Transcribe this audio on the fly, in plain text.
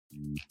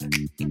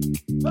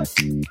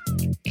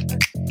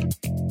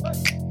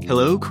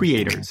Hello,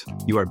 creators.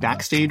 You are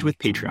backstage with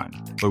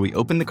Patreon, where we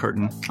open the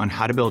curtain on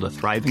how to build a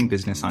thriving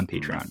business on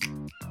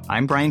Patreon.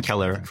 I'm Brian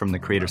Keller from the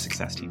Creator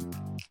Success Team.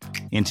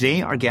 And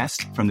today, our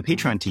guest from the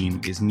Patreon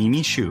team is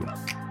Mimi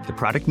Xu, the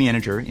product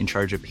manager in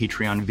charge of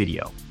Patreon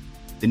Video,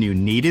 the new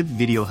native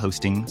video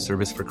hosting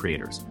service for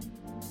creators.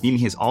 Mimi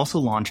has also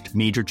launched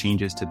major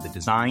changes to the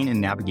design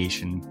and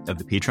navigation of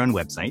the Patreon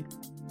website.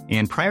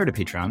 And prior to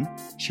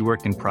Patreon, she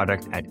worked in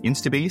product at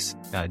Instabase,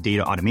 a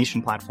data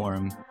automation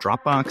platform,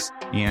 Dropbox,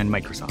 and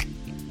Microsoft.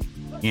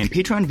 And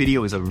Patreon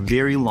Video is a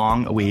very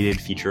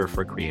long-awaited feature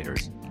for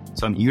creators.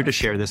 So I'm eager to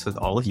share this with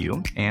all of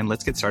you. And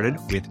let's get started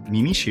with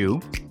Mimi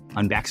Xu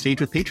on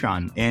Backstage with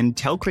Patreon. And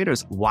tell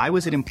creators, why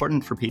was it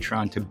important for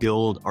Patreon to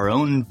build our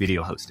own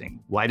video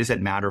hosting? Why does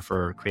it matter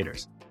for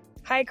creators?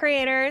 Hi,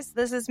 creators.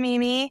 This is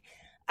Mimi.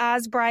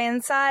 As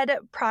Brian said,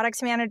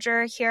 product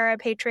manager here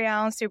at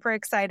Patreon. Super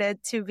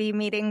excited to be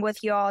meeting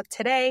with you all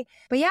today.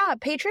 But yeah,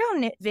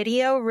 Patreon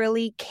Video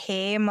really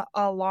came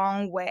a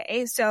long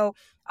way. So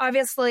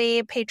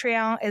obviously,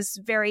 Patreon is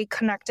very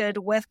connected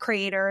with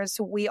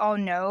creators. We all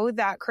know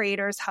that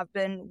creators have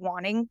been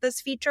wanting this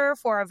feature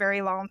for a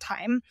very long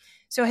time.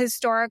 So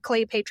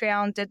historically,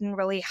 Patreon didn't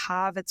really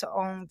have its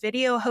own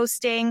video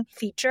hosting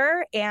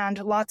feature, and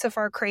lots of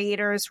our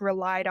creators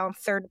relied on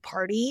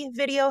third-party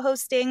video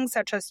hosting,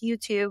 such as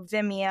YouTube,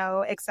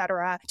 Vimeo,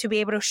 etc., to be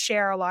able to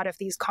share a lot of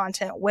these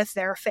content with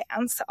their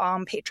fans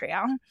on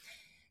Patreon.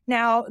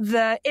 Now,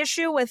 the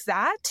issue with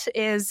that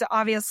is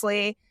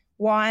obviously,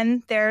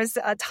 one, there's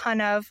a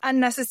ton of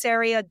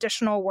unnecessary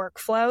additional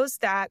workflows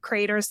that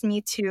creators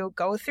need to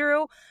go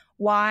through.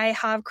 Why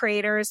have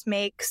creators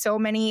make so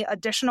many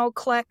additional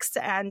clicks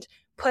and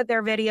put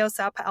their videos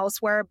up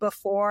elsewhere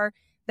before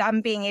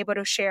them being able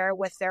to share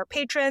with their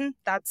patron?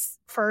 That's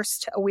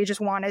first. We just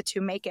wanted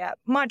to make it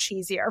much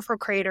easier for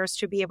creators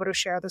to be able to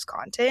share this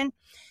content.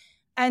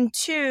 And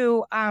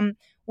two,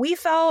 we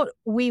felt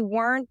we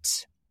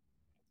weren't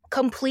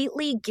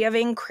completely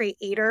giving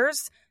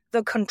creators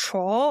the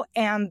control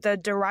and the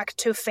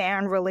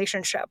direct-to-fan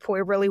relationship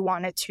we really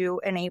wanted to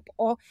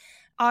enable.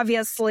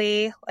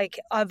 Obviously, like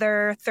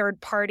other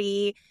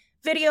third-party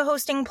video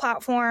hosting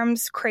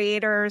platforms,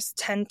 creators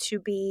tend to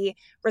be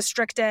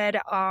restricted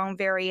on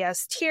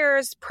various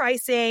tiers,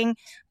 pricing,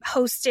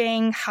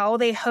 hosting, how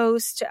they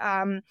host,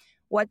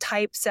 what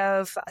types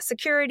of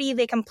security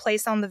they can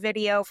place on the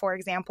video. For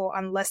example,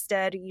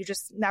 unlisted, you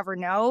just never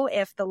know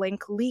if the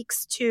link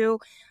leaks to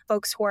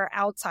folks who are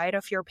outside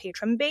of your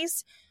patron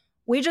base.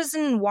 We just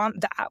didn't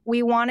want that.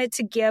 We wanted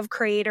to give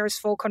creators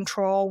full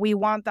control. We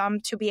want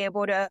them to be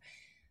able to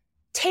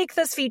take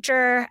this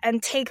feature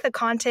and take the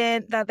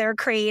content that they're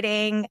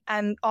creating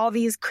and all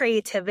these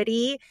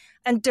creativity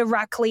and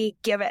directly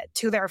give it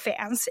to their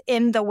fans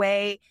in the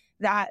way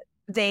that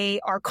they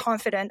are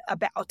confident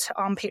about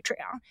on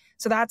Patreon.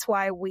 So that's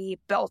why we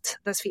built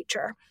this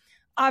feature.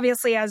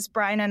 Obviously, as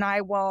Brian and I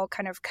will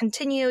kind of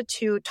continue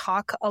to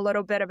talk a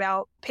little bit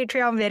about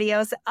Patreon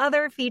videos,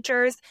 other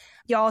features,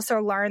 you also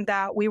learned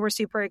that we were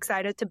super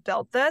excited to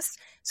build this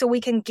so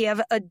we can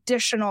give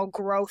additional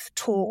growth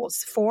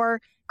tools for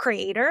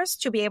creators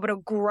to be able to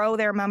grow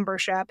their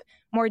membership,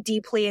 more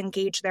deeply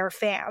engage their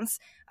fans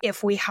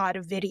if we had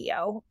a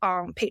video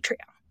on Patreon.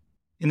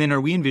 And then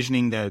are we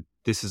envisioning that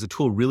this is a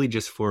tool really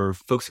just for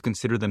folks who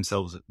consider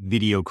themselves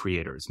video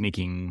creators,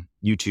 making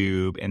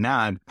YouTube and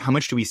that? How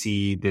much do we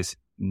see this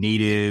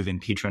native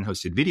and Patreon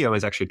hosted video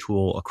as actually a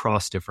tool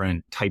across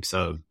different types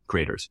of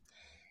creators?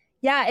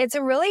 Yeah, it's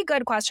a really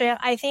good question.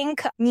 I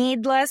think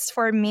needless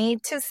for me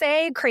to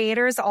say,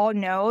 creators all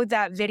know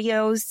that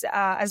videos,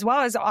 as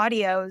well as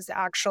audios,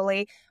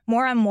 actually,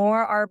 more and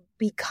more are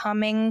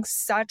becoming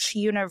such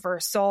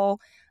universal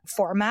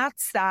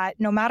formats that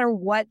no matter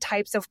what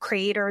types of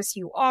creators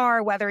you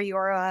are, whether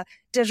you're a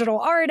digital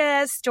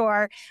artist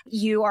or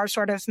you are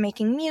sort of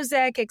making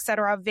music,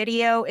 etc.,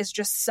 video is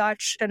just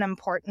such an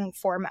important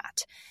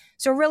format.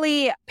 So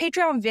really,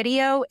 Patreon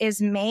Video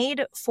is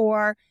made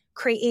for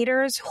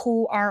creators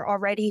who are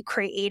already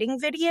creating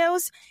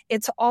videos.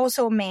 It's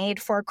also made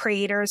for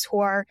creators who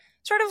are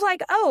sort of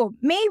like, oh,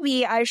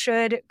 maybe I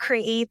should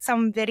create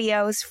some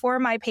videos for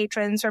my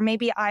patrons, or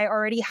maybe I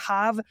already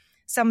have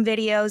some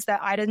videos that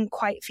I didn't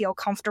quite feel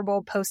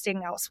comfortable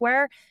posting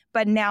elsewhere.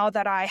 But now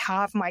that I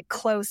have my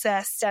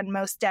closest and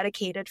most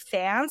dedicated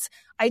fans,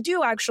 I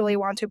do actually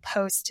want to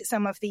post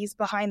some of these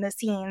behind the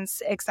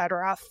scenes,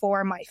 etc.,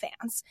 for my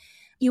fans.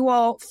 You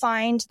will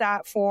find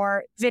that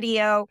for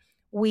video,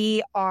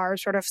 we are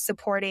sort of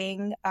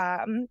supporting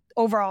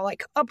overall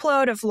like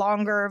upload of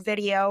longer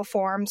video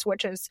forms,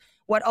 which is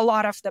what a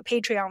lot of the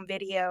Patreon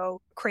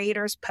video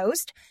creators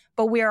post.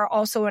 But we are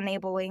also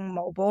enabling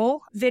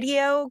mobile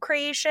video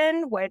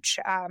creation, which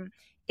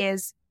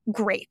is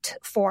great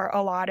for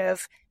a lot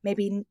of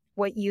maybe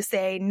what you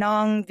say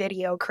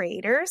non-video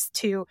creators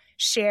to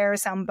share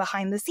some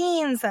behind the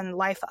scenes and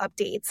life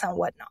updates and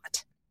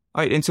whatnot.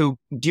 All right. And so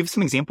do you have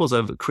some examples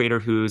of a creator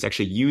who's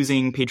actually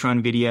using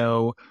Patreon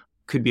video?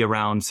 Could be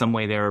around some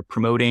way they're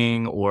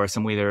promoting or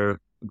some way they're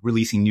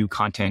releasing new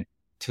content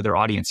to their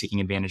audience taking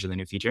advantage of the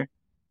new feature?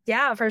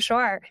 Yeah, for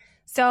sure.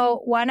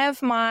 So one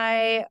of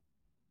my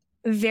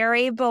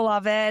very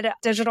beloved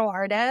digital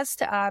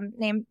artists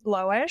named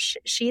Loish,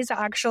 she's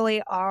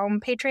actually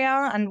on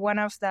Patreon and one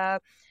of the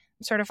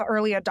sort of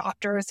early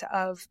adopters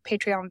of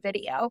Patreon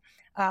video.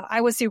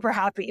 I was super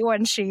happy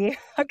when she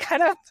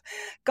kind of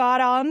got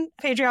on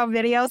Patreon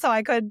video so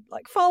I could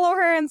like follow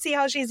her and see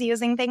how she's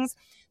using things.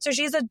 So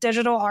she's a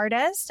digital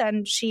artist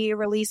and she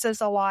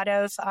releases a lot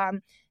of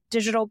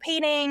digital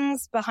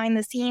paintings behind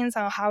the scenes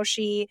on how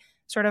she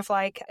sort of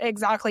like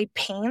exactly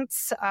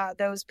paints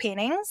those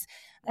paintings.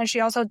 And she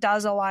also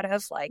does a lot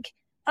of like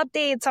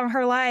updates on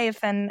her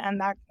life and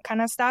that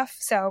kind of stuff.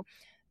 So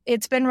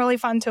it's been really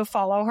fun to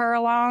follow her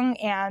along.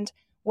 And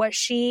what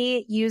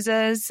she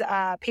uses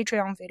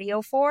Patreon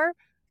video for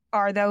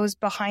are those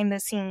behind the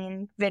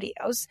scene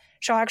videos.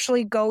 She'll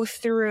actually go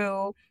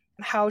through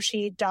how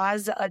she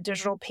does a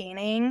digital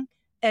painting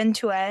end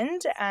to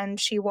end, and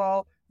she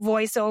will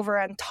voice over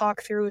and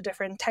talk through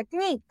different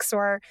techniques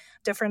or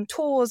different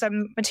tools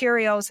and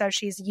materials that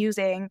she's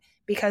using,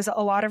 because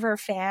a lot of her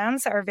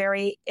fans are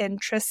very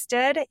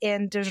interested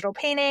in digital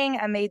painting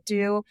and they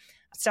do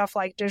stuff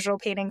like digital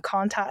painting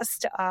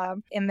contest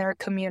in their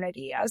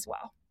community as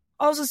well.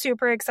 Also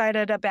super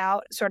excited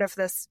about sort of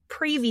this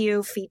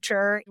preview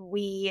feature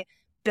we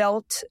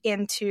built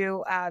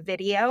into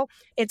video.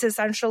 It's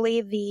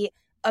essentially the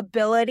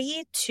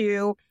ability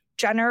to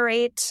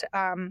generate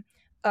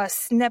a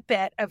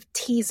snippet of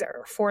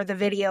teaser for the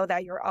video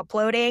that you're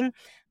uploading.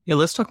 Yeah,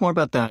 let's talk more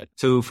about that.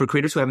 So for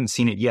creators who haven't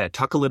seen it yet,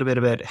 talk a little bit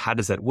about how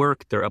does that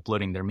work? They're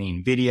uploading their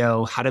main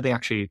video. How do they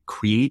actually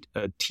create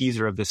a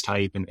teaser of this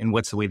type? And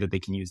what's the way that they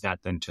can use that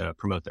then to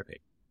promote their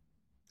page?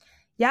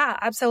 Yeah,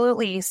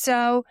 absolutely.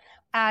 So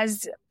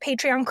as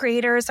Patreon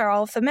creators are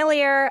all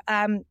familiar,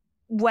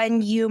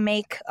 when you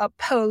make a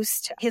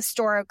post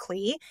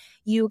historically,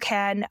 you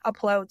can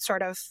upload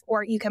sort of,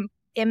 or you can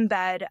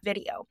embed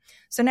video.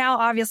 So now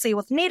obviously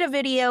with native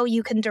video,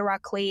 you can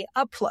directly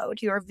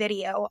upload your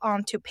video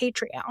onto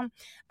Patreon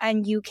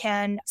and you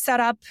can set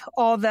up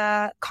all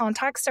the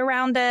context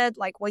around it,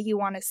 like what you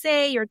want to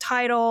say, your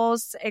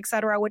titles,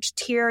 etc., which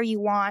tier you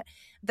want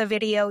the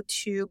video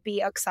to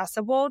be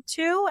accessible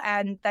to,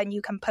 and then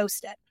you can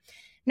post it.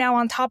 Now,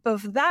 on top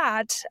of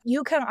that,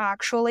 you can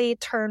actually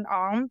turn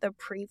on the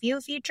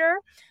preview feature,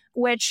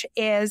 which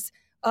is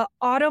an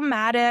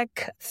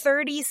automatic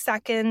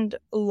 30-second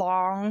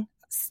long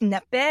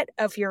snippet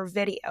of your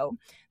video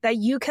that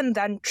you can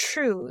then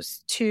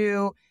choose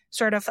to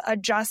sort of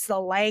adjust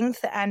the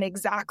length and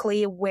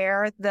exactly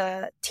where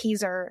the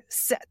teaser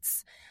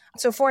sits.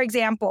 So, for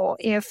example,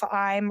 if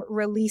I'm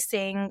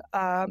releasing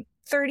a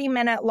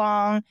 30-minute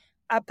long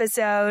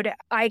episode,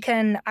 I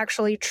can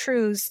actually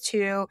choose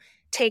to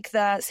take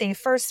the, say,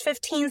 first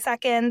 15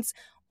 seconds,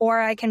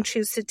 or I can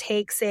choose to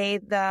take, say,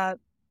 the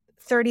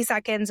 30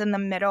 seconds in the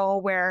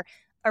middle where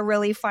a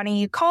really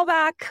funny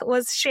callback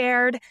was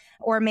shared,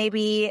 or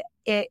maybe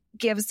it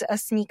gives a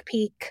sneak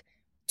peek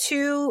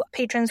to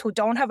patrons who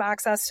don't have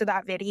access to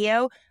that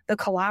video, the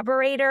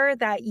collaborator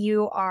that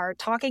you are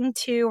talking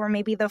to, or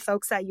maybe the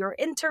folks that you're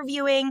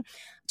interviewing,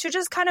 to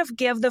just kind of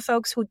give the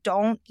folks who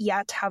don't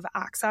yet have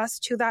access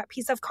to that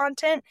piece of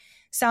content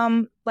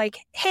some like,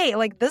 hey,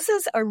 like this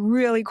is a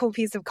really cool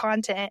piece of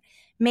content.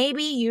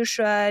 Maybe you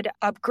should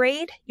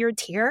upgrade your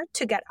tier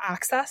to get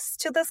access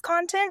to this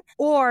content,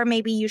 or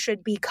maybe you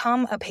should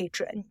become a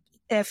patron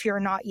if you're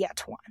not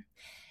yet one.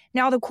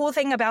 Now, the cool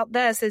thing about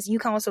this is you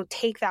can also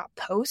take that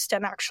post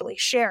and actually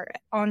share it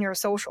on your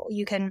social.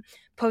 You can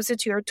post it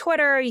to your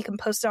Twitter, you can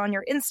post it on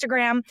your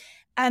Instagram,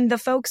 and the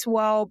folks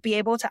will be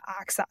able to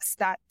access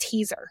that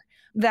teaser.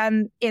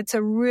 Then it's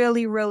a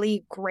really,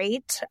 really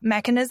great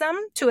mechanism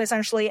to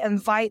essentially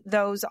invite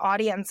those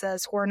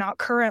audiences who are not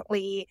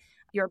currently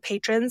your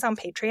patrons on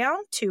Patreon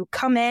to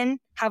come in,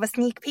 have a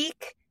sneak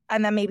peek,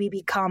 and then maybe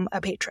become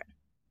a patron.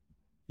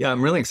 Yeah,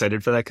 I'm really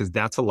excited for that because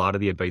that's a lot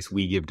of the advice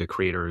we give to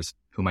creators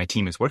who my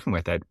team is working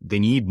with, that they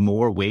need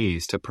more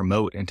ways to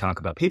promote and talk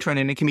about Patreon.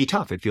 And it can be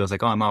tough. It feels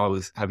like, oh, I'm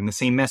always having the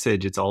same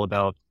message. It's all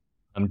about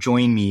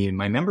join me in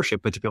my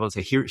membership. But to be able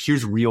to say,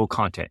 here's real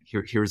content.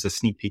 Here's a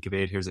sneak peek of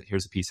it. Here's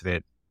a piece of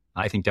it.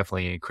 I think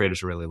definitely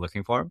creators are really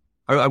looking for.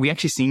 Are we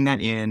actually seeing that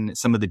in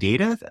some of the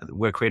data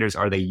where creators,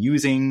 are they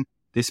using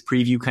this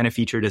preview kind of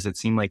feature? Does it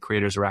seem like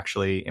creators are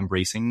actually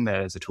embracing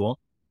that as a tool?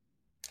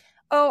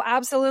 Oh,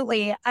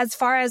 absolutely. As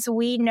far as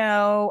we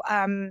know,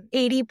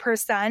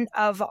 80%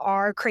 of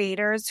our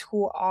creators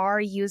who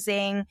are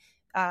using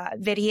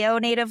video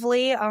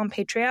natively on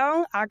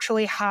Patreon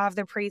actually have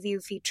the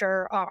preview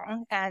feature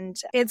on, and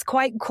it's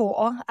quite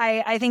cool.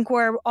 I think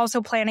we're also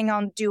planning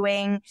on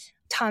doing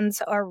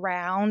tons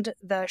around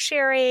the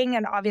sharing,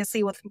 and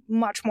obviously with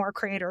much more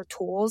creator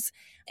tools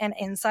and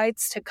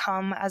insights to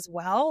come as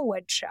well,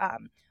 which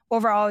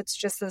overall, it's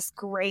just this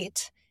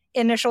great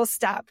initial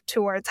step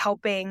towards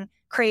helping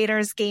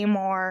creators gain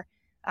more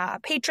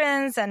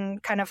patrons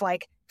and kind of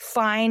like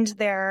find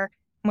their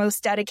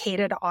most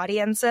dedicated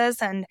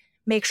audiences and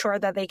make sure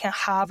that they can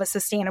have a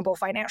sustainable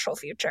financial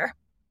future.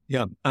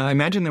 Yeah, I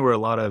imagine there were a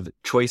lot of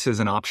choices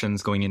and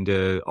options going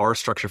into our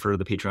structure for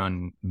the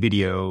Patreon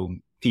video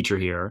feature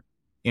here.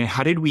 And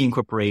how did we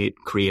incorporate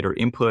creator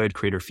input,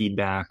 creator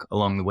feedback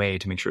along the way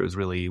to make sure it was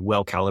really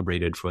well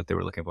calibrated for what they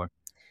were looking for?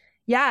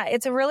 Yeah,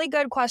 it's a really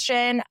good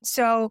question.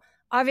 So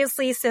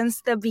obviously,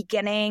 since the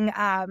beginning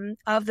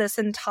of this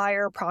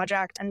entire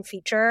project and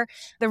feature,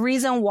 the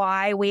reason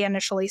why we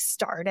initially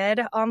started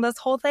on this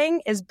whole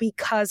thing is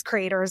because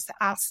creators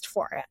asked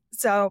for it.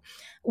 So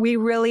we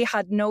really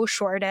had no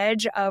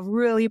shortage of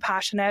really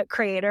passionate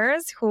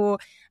creators who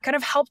kind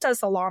of helped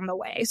us along the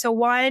way. So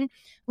one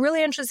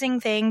really interesting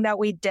thing that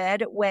we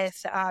did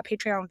with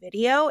Patreon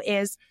video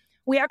is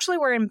we actually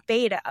were in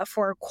beta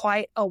for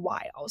quite a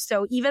while.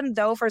 So even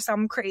though for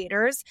some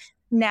creators,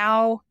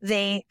 now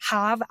they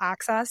have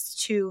access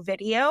to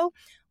video,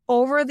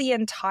 over the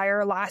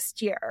entire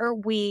last year,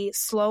 we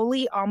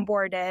slowly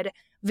onboarded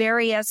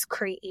various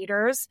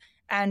creators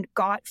and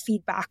got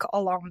feedback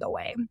along the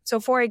way. So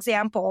for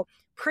example,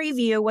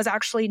 preview was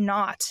actually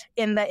not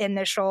in the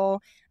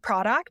initial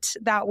product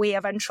that we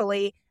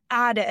eventually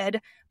added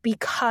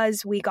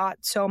because we got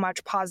so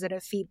much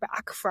positive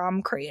feedback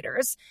from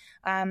creators.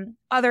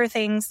 Other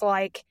things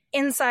like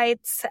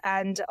insights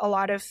and a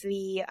lot of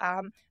the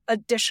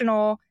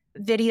additional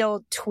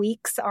video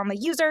tweaks on the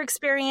user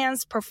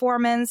experience,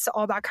 performance,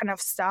 all that kind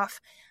of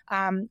stuff.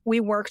 We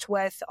worked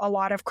with a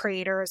lot of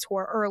creators who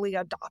are early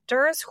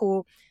adopters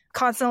who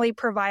constantly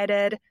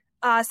provided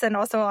us, and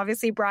also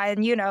obviously,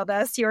 Brian, you know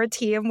this, your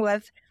team,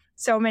 with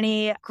so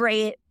many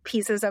great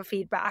pieces of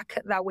feedback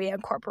that we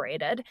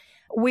incorporated.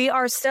 We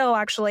are still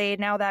actually,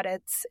 now that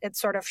it's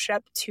sort of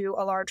shipped to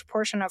a large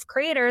portion of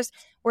creators,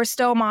 we're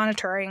still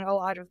monitoring a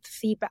lot of the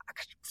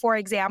feedback. For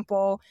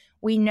example,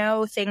 we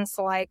know things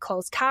like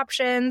closed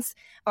captions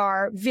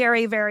are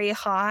very, very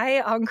high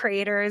on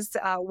creators'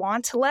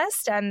 want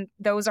list, and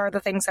those are the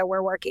things that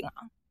we're working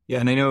on. Yeah,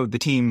 and I know the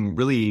team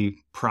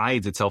really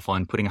prides itself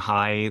on putting a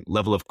high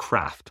level of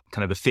craft,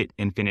 kind of the fit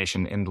and finish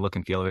and the look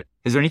and feel of it.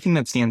 Is there anything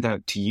that stands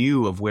out to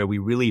you of where we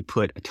really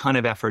put a ton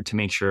of effort to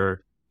make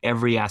sure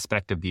every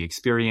aspect of the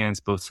experience,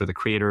 both for the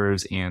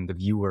creators and the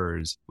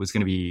viewers, was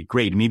going to be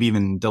great, maybe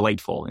even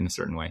delightful in a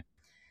certain way?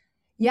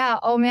 Yeah,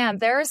 oh man,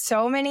 there are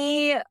so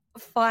many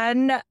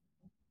fun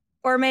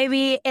or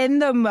maybe in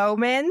the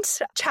moment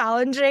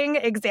challenging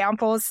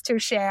examples to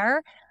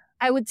share.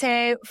 I would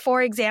say,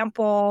 for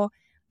example,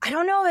 I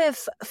don't know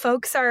if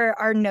folks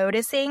are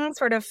noticing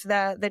sort of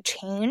the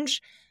change,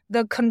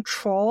 the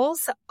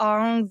controls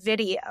on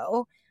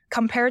video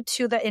compared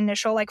to the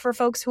initial, like for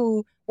folks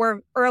who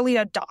were early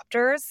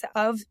adopters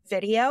of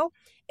video,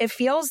 it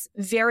feels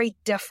very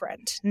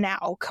different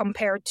now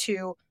compared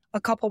to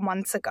a couple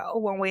months ago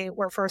when we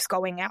were first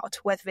going out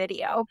with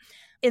video.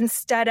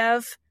 Instead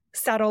of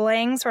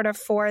settling sort of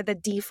for the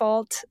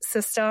default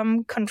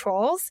system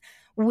controls,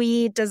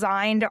 we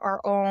designed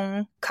our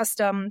own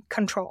custom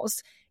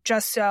controls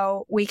just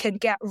so we can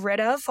get rid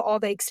of all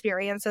the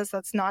experiences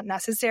that's not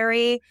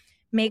necessary,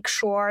 make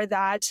sure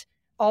that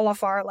all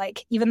of our,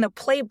 like even the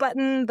play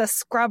button, the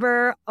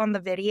scrubber on the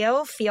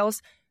video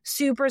feels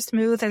super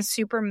smooth and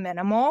super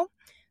minimal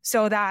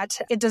so that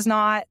it does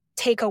not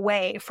take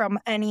away from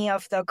any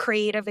of the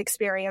creative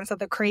experience that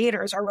the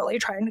creators are really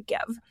trying to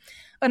give.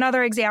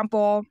 Another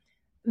example,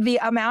 the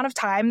amount of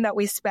time that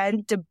we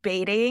spent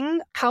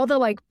debating how the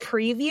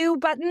preview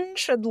button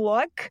should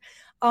look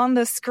on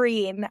the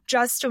screen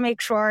just to make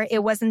sure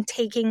it wasn't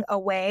taking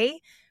away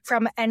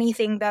from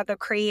anything that the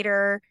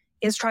creator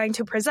is trying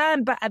to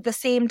present, but at the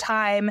same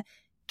time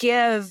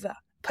give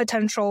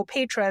potential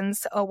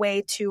patrons a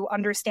way to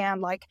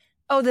understand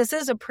oh, this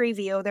is a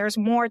preview, there's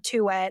more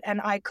to it, and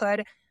I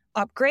could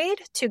upgrade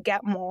to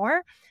get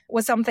more,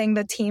 was something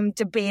the team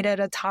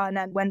debated a ton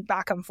and went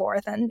back and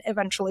forth and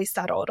eventually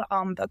settled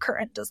on the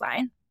current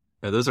design.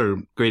 Yeah, those are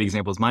great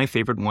examples. My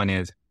favorite one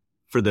is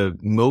for the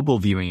mobile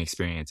viewing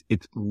experience.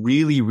 It's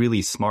really,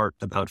 really smart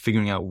about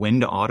figuring out when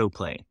to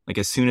autoplay.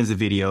 As soon as the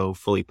video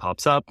fully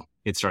pops up,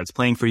 it starts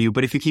playing for you.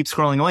 But if you keep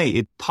scrolling away,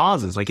 it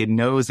pauses. It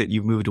knows that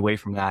you've moved away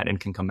from that and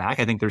can come back.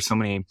 I think there's so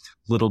many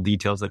little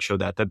details that show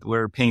that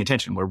we're paying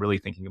attention. We're really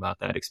thinking about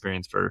that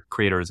experience for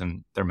creators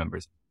and their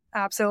members.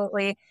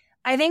 Absolutely.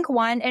 I think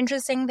one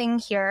interesting thing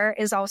here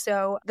is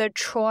also the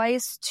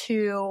choice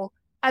to,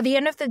 at the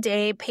end of the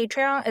day,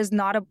 Patreon is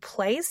not a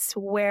place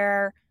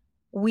where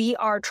we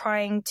are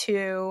trying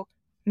to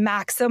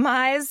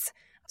maximize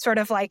sort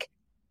of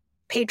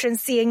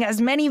patrons seeing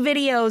as many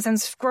videos and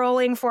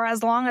scrolling for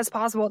as long as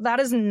possible. That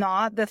is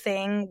not the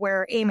thing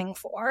we're aiming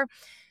for.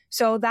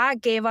 So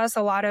that gave us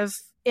a lot of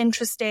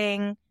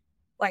interesting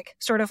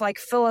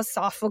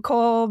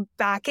philosophical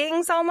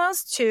backings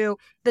almost to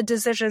the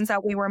decisions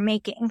that we were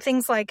making.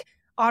 Things like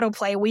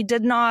autoplay. We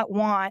did not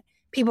want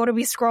people to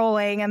be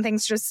scrolling and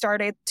things just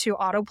started to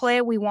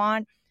autoplay. We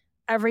want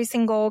every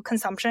single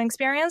consumption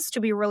experience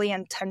to be really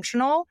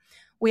intentional.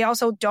 We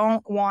also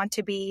don't want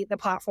to be the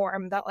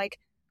platform that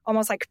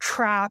almost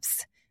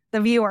traps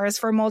the viewers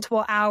for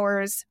multiple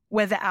hours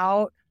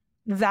without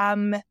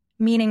them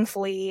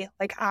meaningfully,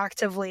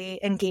 actively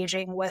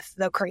engaging with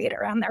the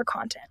creator and their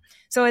content.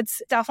 So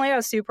it's definitely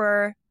a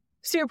super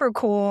super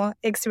cool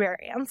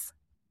experience.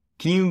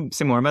 Can you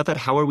say more about that?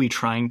 How are we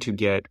trying to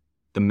get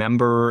the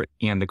member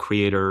and the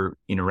creator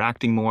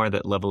interacting more,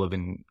 that level of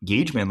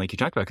engagement like you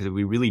talked about? Because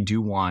we really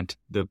do want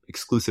the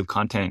exclusive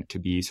content to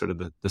be sort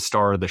of the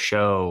star of the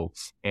show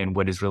and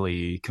what is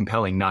really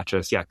compelling, not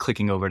just,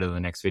 clicking over to the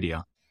next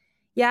video.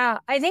 Yeah,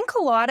 I think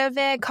a lot of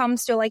it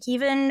comes to like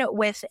even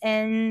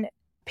within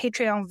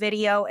Patreon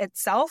video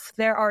itself,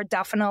 there are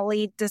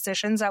definitely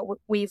decisions that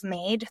we've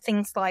made.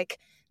 Things like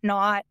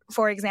not,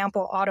 for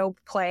example, auto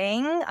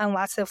playing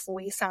unless if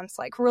we sense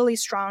like really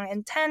strong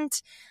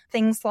intent.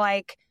 Things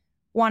like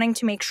wanting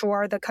to make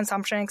sure the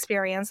consumption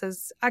experience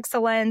is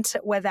excellent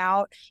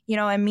without,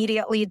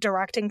 immediately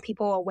directing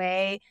people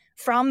away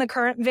from the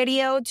current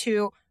video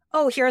to,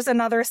 oh, here's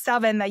another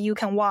 7 that you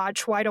can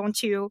watch. Why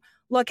don't you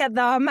look at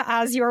them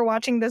as you're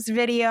watching this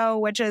video,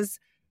 which is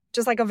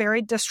just like a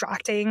very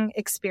distracting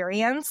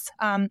experience.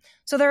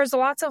 So there's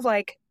lots of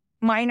like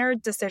minor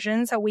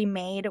decisions that we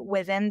made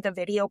within the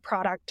video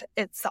product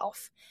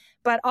itself,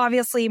 but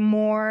obviously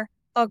more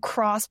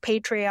across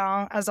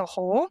Patreon as a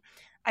whole.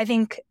 I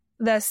think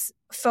this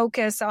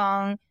focus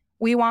on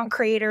we want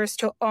creators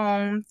to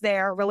own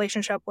their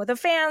relationship with the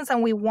fans,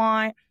 and we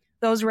want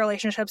those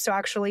relationships to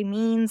actually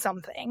mean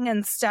something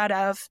instead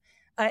of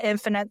an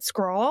infinite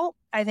scroll.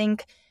 I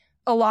think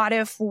a lot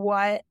of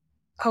what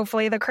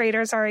hopefully the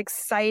creators are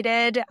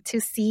excited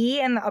to see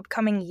in the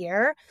upcoming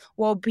year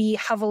will be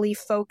heavily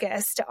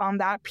focused on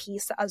that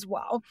piece as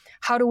well.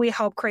 How do we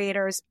help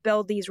creators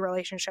build these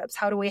relationships?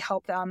 How do we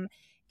help them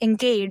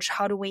engage?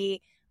 How do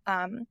we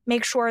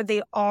make sure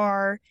they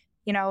are,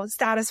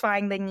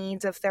 satisfying the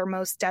needs of their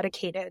most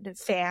dedicated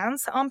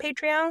fans on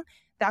Patreon?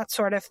 That's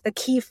sort of the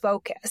key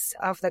focus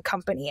of the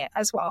company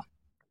as well.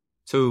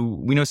 So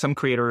we know some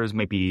creators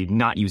might be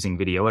not using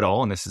video at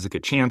all, and this is a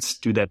good chance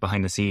to do that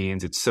behind the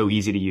scenes. It's so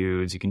easy to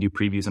use. You can do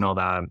previews and all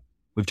that.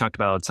 We've talked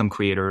about some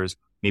creators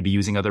maybe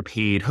using other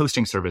paid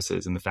hosting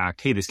services and the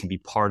fact, hey, this can be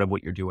part of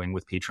what you're doing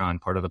with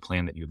Patreon, part of the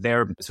plan that you have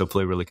there. So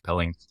hopefully really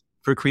compelling.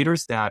 For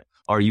creators that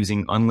are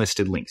using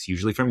unlisted links,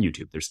 usually from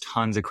YouTube, there's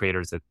tons of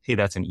creators that, hey,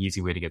 that's an easy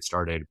way to get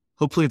started.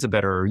 Hopefully it's a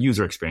better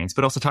user experience,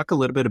 but also talk a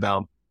little bit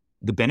about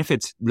the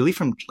benefits really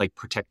from like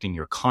protecting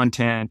your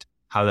content,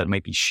 how that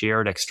might be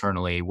shared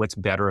externally. What's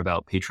better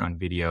about Patreon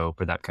video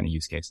for that kind of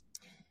use case?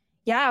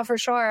 Yeah, for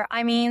sure.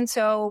 I mean,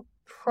 so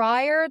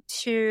prior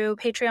to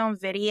Patreon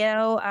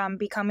video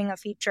becoming a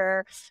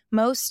feature,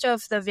 most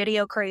of the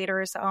video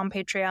creators on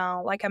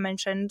Patreon, like I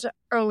mentioned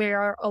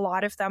earlier, a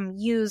lot of them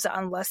use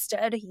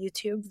unlisted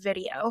YouTube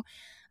video.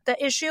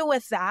 The issue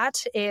with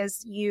that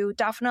is you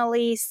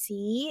definitely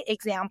see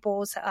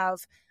examples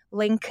of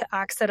link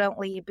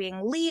accidentally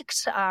being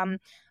leaked,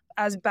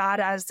 as bad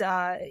as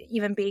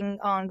even being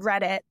on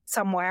Reddit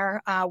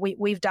somewhere.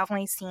 We've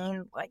definitely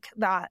seen like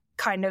that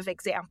kind of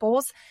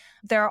examples.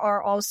 There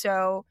are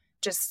also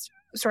just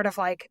sort of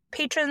like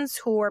patrons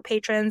who are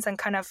patrons and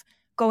kind of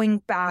going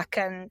back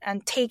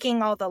and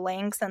taking all the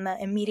links and then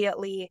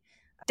immediately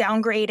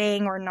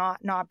downgrading or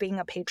not being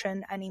a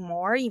patron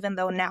anymore, even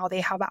though now they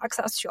have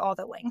access to all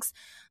the links.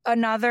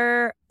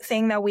 Another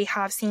thing that we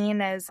have seen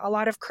is a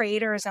lot of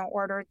creators, in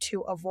order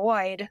to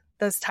avoid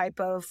this type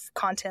of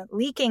content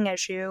leaking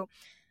issue,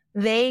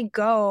 they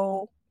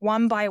go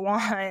one by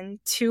one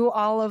to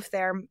all of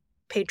their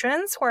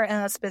patrons who are in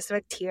a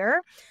specific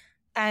tier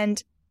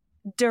and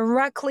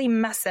directly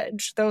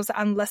message those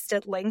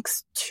unlisted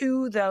links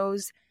to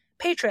those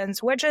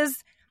patrons,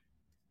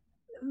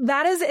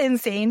 that is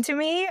insane to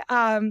me.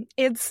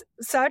 It's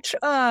such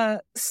a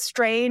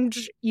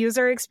strange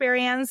user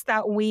experience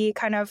that we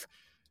kind of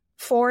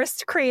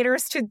forced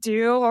creators to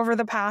do over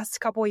the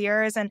past couple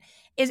years. And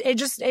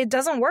it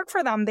doesn't work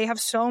for them. They have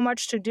so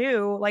much to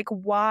do. Like,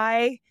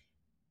 why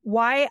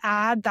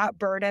add that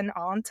burden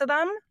onto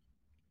them?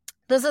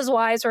 This is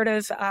why sort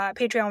of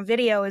Patreon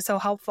video is so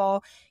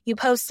helpful. You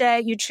post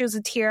it, you choose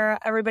a tier,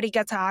 everybody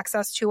gets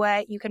access to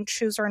it. You can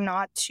choose or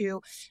not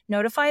to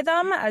notify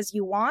them as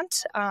you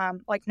want,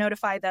 like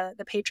notify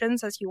the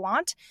patrons as you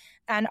want.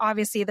 And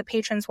obviously the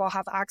patrons will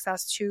have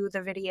access to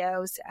the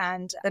videos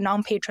and the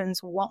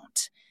non-patrons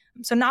won't.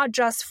 So not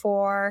just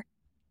for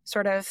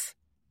sort of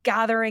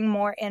gathering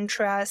more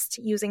interest,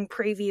 using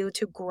preview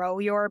to grow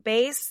your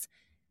base.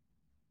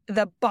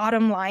 The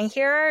bottom line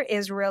here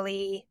is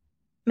really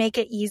make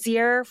it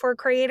easier for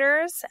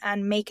creators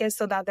and make it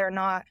so that they're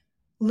not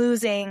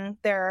losing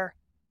their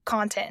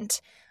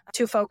content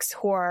to folks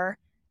who are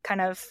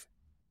kind of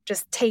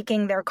just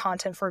taking their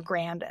content for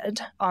granted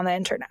on the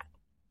internet.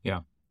 Yeah.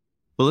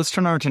 Well, let's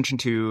turn our attention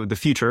to the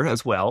future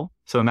as well.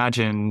 So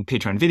imagine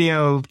Patreon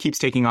video keeps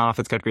taking off.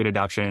 It's got great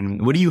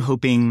adoption. What are you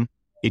hoping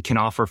it can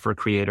offer for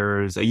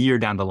creators a year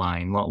down the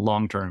line,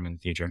 long term in the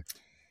future?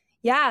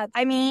 Yeah,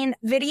 I mean,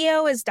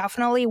 video is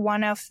definitely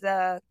one of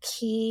the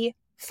key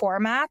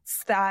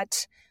formats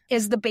that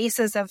is the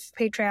basis of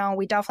Patreon.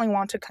 We definitely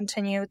want to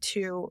continue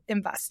to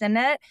invest in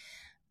it.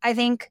 I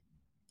think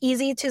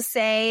easy to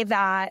say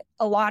that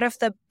a lot of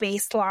the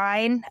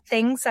baseline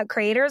things that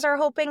creators are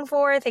hoping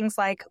for, things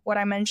like what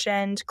I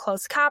mentioned,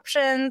 closed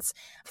captions,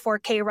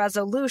 4K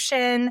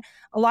resolution,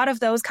 a lot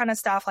of those kind of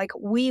stuff, like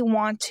we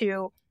want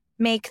to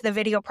make the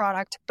video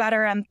product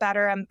better and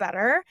better and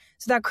better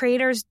so that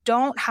creators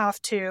don't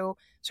have to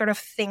sort of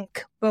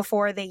think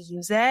before they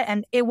use it,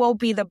 and it will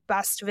be the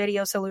best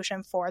video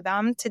solution for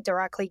them to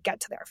directly get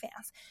to their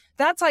fans.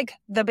 That's like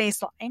the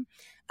baseline.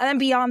 And then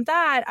beyond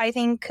that, I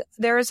think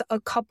there's a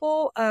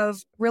couple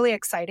of really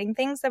exciting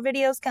things that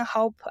videos can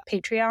help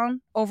Patreon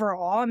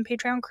overall and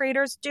Patreon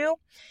creators do.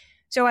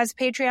 So as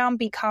Patreon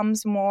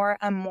becomes more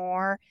and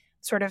more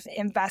sort of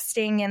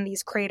investing in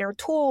these creator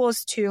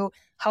tools to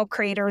help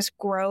creators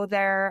grow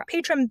their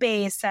patron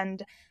base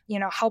and,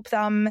 help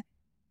them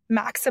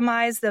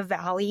maximize the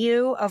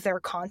value of their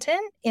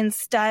content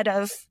instead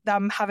of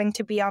them having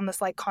to be on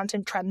this like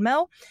content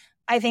treadmill,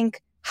 I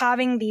think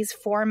having these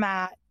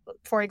format,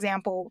 for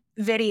example,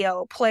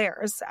 video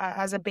players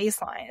as a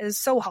baseline is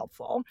so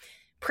helpful.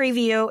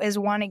 Preview is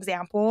one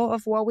example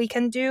of what we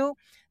can do.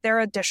 There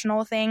are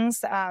additional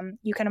things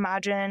you can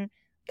imagine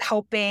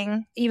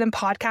helping even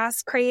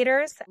podcast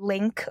creators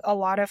link a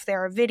lot of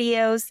their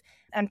videos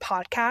and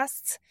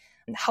podcasts,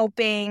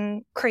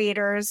 helping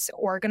creators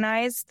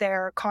organize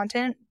their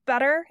content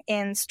better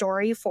in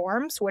story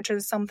forms, which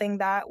is something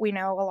that we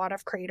know a lot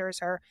of creators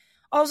are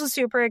also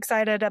super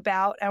excited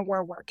about and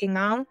we're working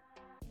on. All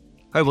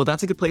right, well,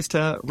 that's a good place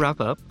to wrap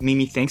up.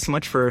 Mimi, thanks so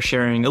much for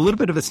sharing a little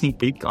bit of a sneak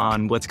peek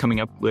on what's coming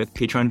up with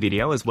Patreon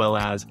Video, as well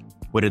as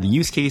what are the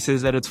use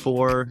cases that it's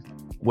for,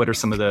 what are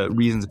some of the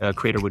reasons a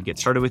creator would get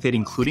started with it,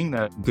 including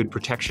the good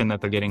protection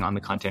that they're getting on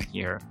the content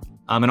here.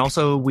 And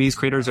also ways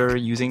creators are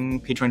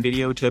using Patreon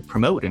Video to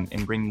promote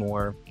and bring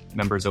more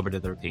members over to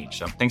their page.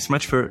 So thanks so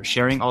much for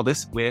sharing all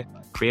this with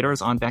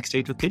creators on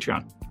Backstage with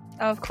Patreon.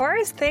 Of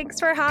course. Thanks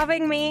for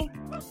having me.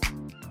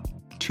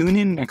 Tune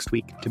in next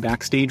week to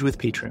Backstage with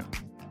Patreon,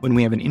 when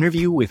we have an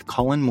interview with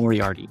Colin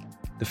Moriarty,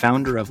 the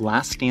founder of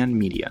Last Stand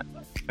Media,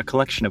 a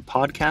collection of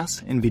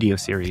podcasts and video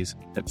series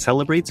that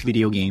celebrates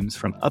video games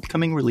from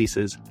upcoming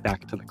releases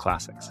back to the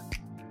classics.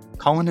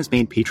 Colin has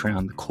made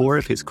Patreon the core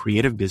of his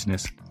creative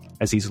business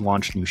as he's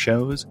launched new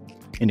shows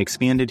and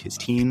expanded his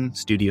team,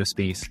 studio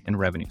space, and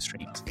revenue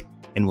streams,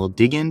 and we'll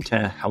dig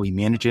into how he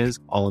manages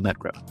all of that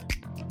growth.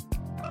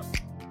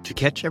 To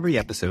catch every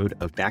episode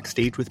of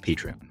Backstage with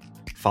Patreon,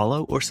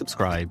 follow or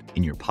subscribe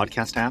in your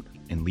podcast app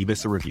and leave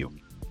us a review.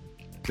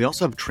 We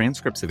also have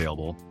transcripts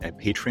available at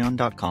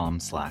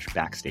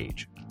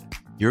patreon.com/backstage.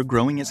 You're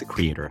growing as a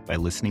creator by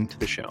listening to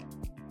the show,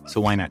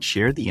 so why not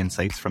share the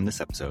insights from this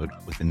episode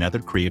with another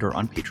creator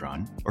on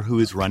Patreon or who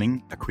is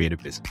running a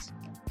creative business?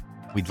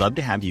 We'd love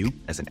to have you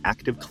as an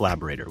active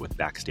collaborator with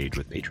Backstage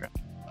with Patreon.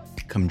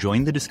 Come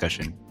join the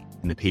discussion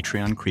in the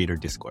Patreon Creator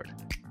Discord.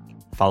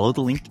 Follow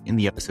the link in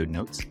the episode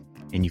notes,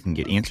 and you can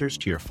get answers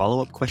to your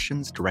follow-up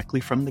questions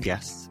directly from the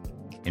guests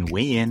and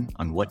weigh in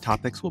on what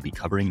topics we'll be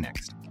covering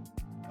next.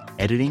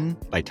 Editing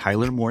by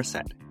Tyler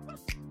Morissette.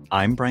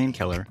 I'm Brian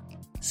Keller.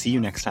 See you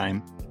next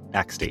time,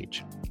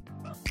 Backstage.